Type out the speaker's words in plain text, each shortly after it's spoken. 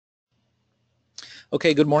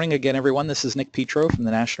Okay, good morning again, everyone. This is Nick Petro from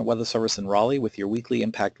the National Weather Service in Raleigh with your weekly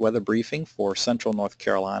impact weather briefing for Central North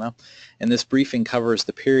Carolina. And this briefing covers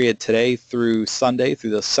the period today through Sunday,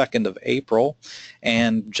 through the 2nd of April.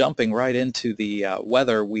 And jumping right into the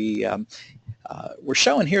weather, we're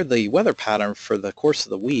showing here the weather pattern for the course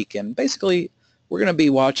of the week. And basically, we're going to be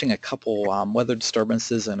watching a couple weather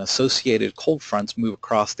disturbances and associated cold fronts move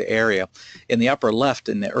across the area. In the upper left,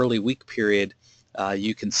 in the early week period,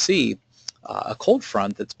 you can see a cold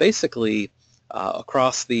front that's basically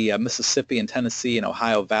across the Mississippi and Tennessee and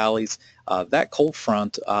Ohio valleys. That cold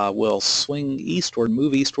front will swing eastward,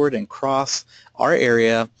 move eastward, and cross our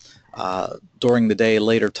area during the day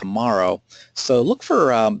later tomorrow. So look for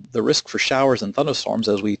the risk for showers and thunderstorms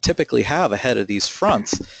as we typically have ahead of these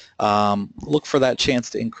fronts. Look for that chance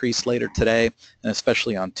to increase later today and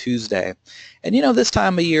especially on Tuesday. And this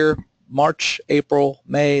time of year, March, April,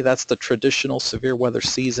 May, that's the traditional severe weather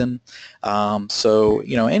season. So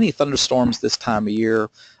any thunderstorms this time of year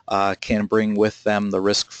can bring with them the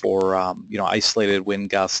risk for, isolated wind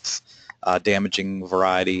gusts, damaging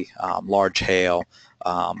variety, large hail,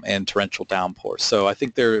 and torrential downpours. So I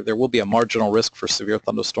think there will be a marginal risk for severe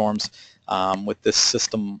thunderstorms with this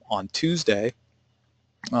system on Tuesday.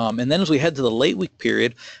 And then as we head to the late week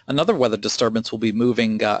period, another weather disturbance will be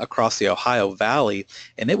moving across the Ohio Valley,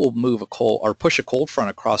 and it will move push a cold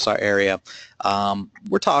front across our area.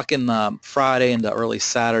 We're talking Friday into early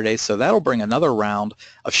Saturday, so that'll bring another round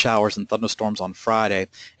of showers and thunderstorms on Friday.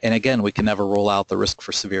 And again, we can never rule out the risk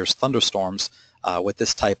for severe thunderstorms with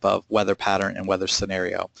this type of weather pattern and weather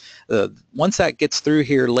scenario. Once that gets through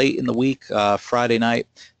here late in the week, Friday night,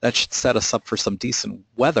 that should set us up for some decent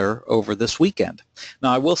weather over this weekend.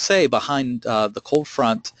 Now, I will say behind the cold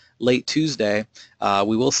front late Tuesday,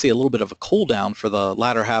 we will see a little bit of a cool down for the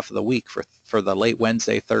latter half of the week for the late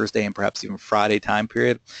Wednesday, Thursday, and perhaps even Friday time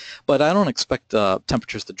period. But I don't expect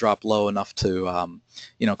temperatures to drop low enough to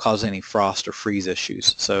cause any frost or freeze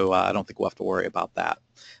issues. So I don't think we'll have to worry about that.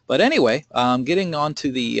 But anyway, getting on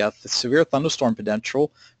to the severe thunderstorm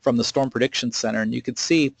potential from the Storm Prediction Center, and you can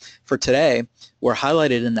see for today we're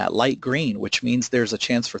highlighted in that light green, which means there's a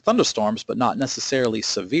chance for thunderstorms, but not necessarily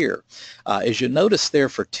severe. As you notice there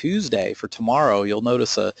for Tuesday, for tomorrow, you'll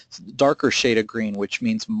notice a darker shade of green, which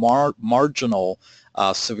means marginal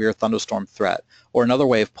severe thunderstorm threat. Or another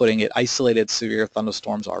way of putting it, isolated severe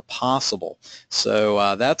thunderstorms are possible.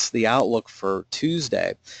 So that's the outlook for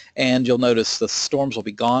Tuesday. And you'll notice the storms will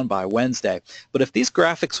be gone by Wednesday. But if these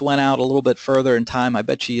graphics went out a little bit further in time, I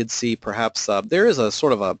bet you'd see perhaps there is a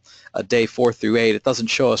sort of a day 4 through 8. It doesn't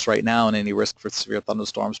show us right now in any risk for severe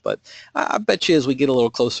thunderstorms, but I bet you as we get a little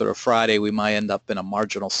closer to Friday, we might end up in a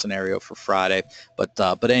marginal scenario for Friday.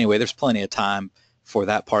 But anyway, there's plenty of time for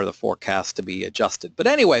that part of the forecast to be adjusted. But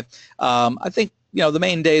anyway, I think the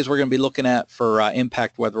main days we're going to be looking at for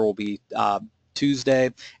impact weather will be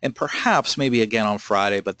Tuesday and perhaps maybe again on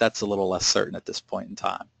Friday, but that's a little less certain at this point in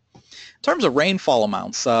time. In terms of rainfall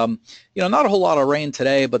amounts, not a whole lot of rain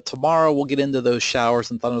today, but tomorrow we'll get into those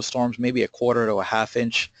showers and thunderstorms, maybe a quarter to a half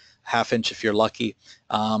inch if you're lucky.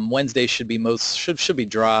 Wednesday should be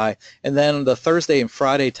dry, and then the Thursday and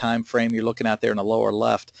Friday time frame you're looking at there in the lower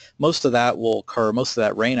left, most of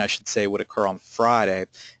that rain I should say would occur on Friday,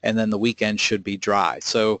 and then the weekend should be dry.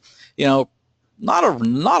 So not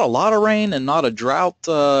a lot of rain and not a drought,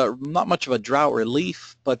 not much of a drought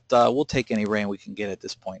relief, but we'll take any rain we can get at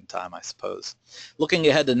this point in time, I suppose. Looking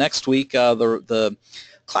ahead to next week, the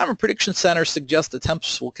Climate Prediction Center suggests the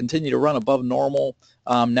temps will continue to run above normal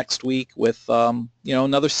next week with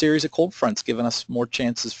another series of cold fronts giving us more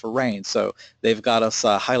chances for rain. So they've got us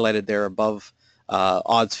highlighted there above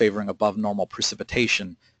odds favoring above normal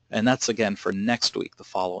precipitation, and that's again for next week, the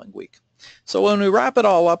following week. So when we wrap it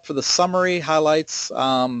all up for the summary highlights,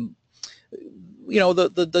 the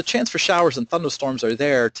chance for showers and thunderstorms are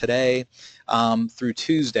there today through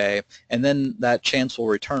Tuesday, and then that chance will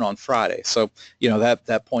return on Friday. So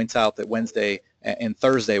that points out that Wednesday and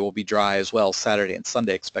Thursday will be dry as well. Saturday and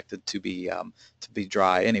Sunday expected to be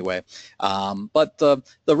dry anyway. But the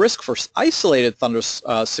risk for isolated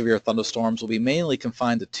severe thunderstorms will be mainly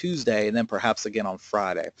confined to Tuesday and then perhaps again on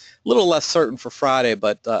Friday. A little less certain for Friday,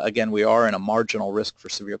 but again, we are in a marginal risk for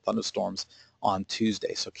severe thunderstorms on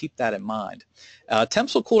Tuesday, so keep that in mind.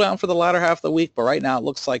 Temps will cool down for the latter half of the week, but right now it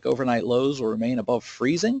looks like overnight lows will remain above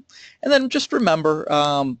freezing. And then just remember,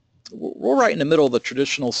 we're right in the middle of the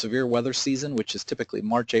traditional severe weather season, which is typically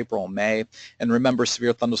March, April, and May. And remember,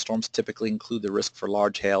 severe thunderstorms typically include the risk for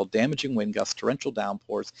large hail, damaging wind gusts, torrential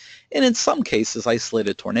downpours, and in some cases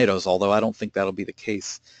isolated tornadoes, although I don't think that'll be the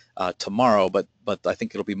case tomorrow. But but I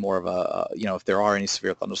think it'll be more of a, if there are any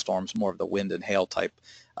severe thunderstorms, more of the wind and hail type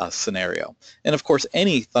scenario. And of course,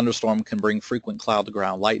 any thunderstorm can bring frequent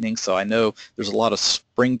cloud-to-ground lightning, so I know there's a lot of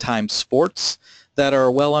springtime sports that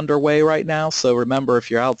are well underway right now. So remember,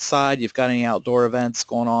 if you're outside, you've got any outdoor events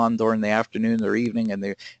going on during the afternoon or evening,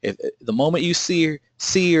 and if the moment you see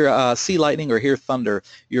lightning or hear thunder,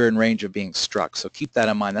 you're in range of being struck. So keep that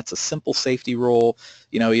in mind. That's a simple safety rule.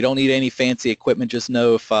 You don't need any fancy equipment. Just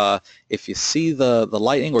know if you see the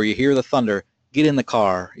lightning or you hear the thunder, get in the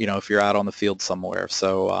car, if you're out on the field somewhere.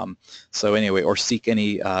 So anyway, or seek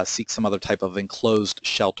some other type of enclosed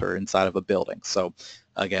shelter inside of a building. So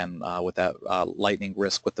again, with that lightning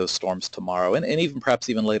risk with those storms tomorrow, and even perhaps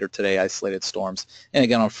even later today, isolated storms, and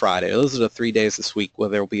again on Friday. Those are the 3 days this week where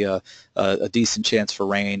there will be a decent chance for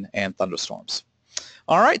rain and thunderstorms.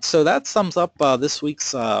 All right, so that sums up this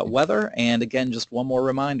week's weather. And again, just one more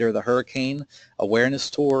reminder, the Hurricane Awareness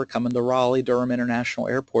Tour coming to Raleigh-Durham International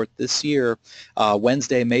Airport this year,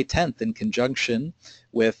 Wednesday, May 10th, in conjunction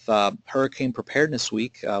with Hurricane Preparedness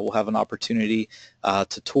Week. We'll have an opportunity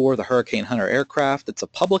to tour the Hurricane Hunter aircraft. It's a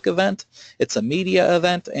public event, it's a media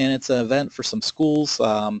event, and it's an event for some schools.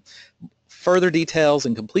 Further details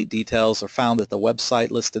and complete details are found at the website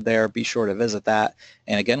listed there. Be sure to visit that.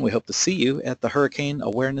 And again, we hope to see you at the Hurricane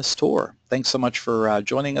Awareness Tour. Thanks so much for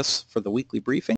joining us for the weekly briefing.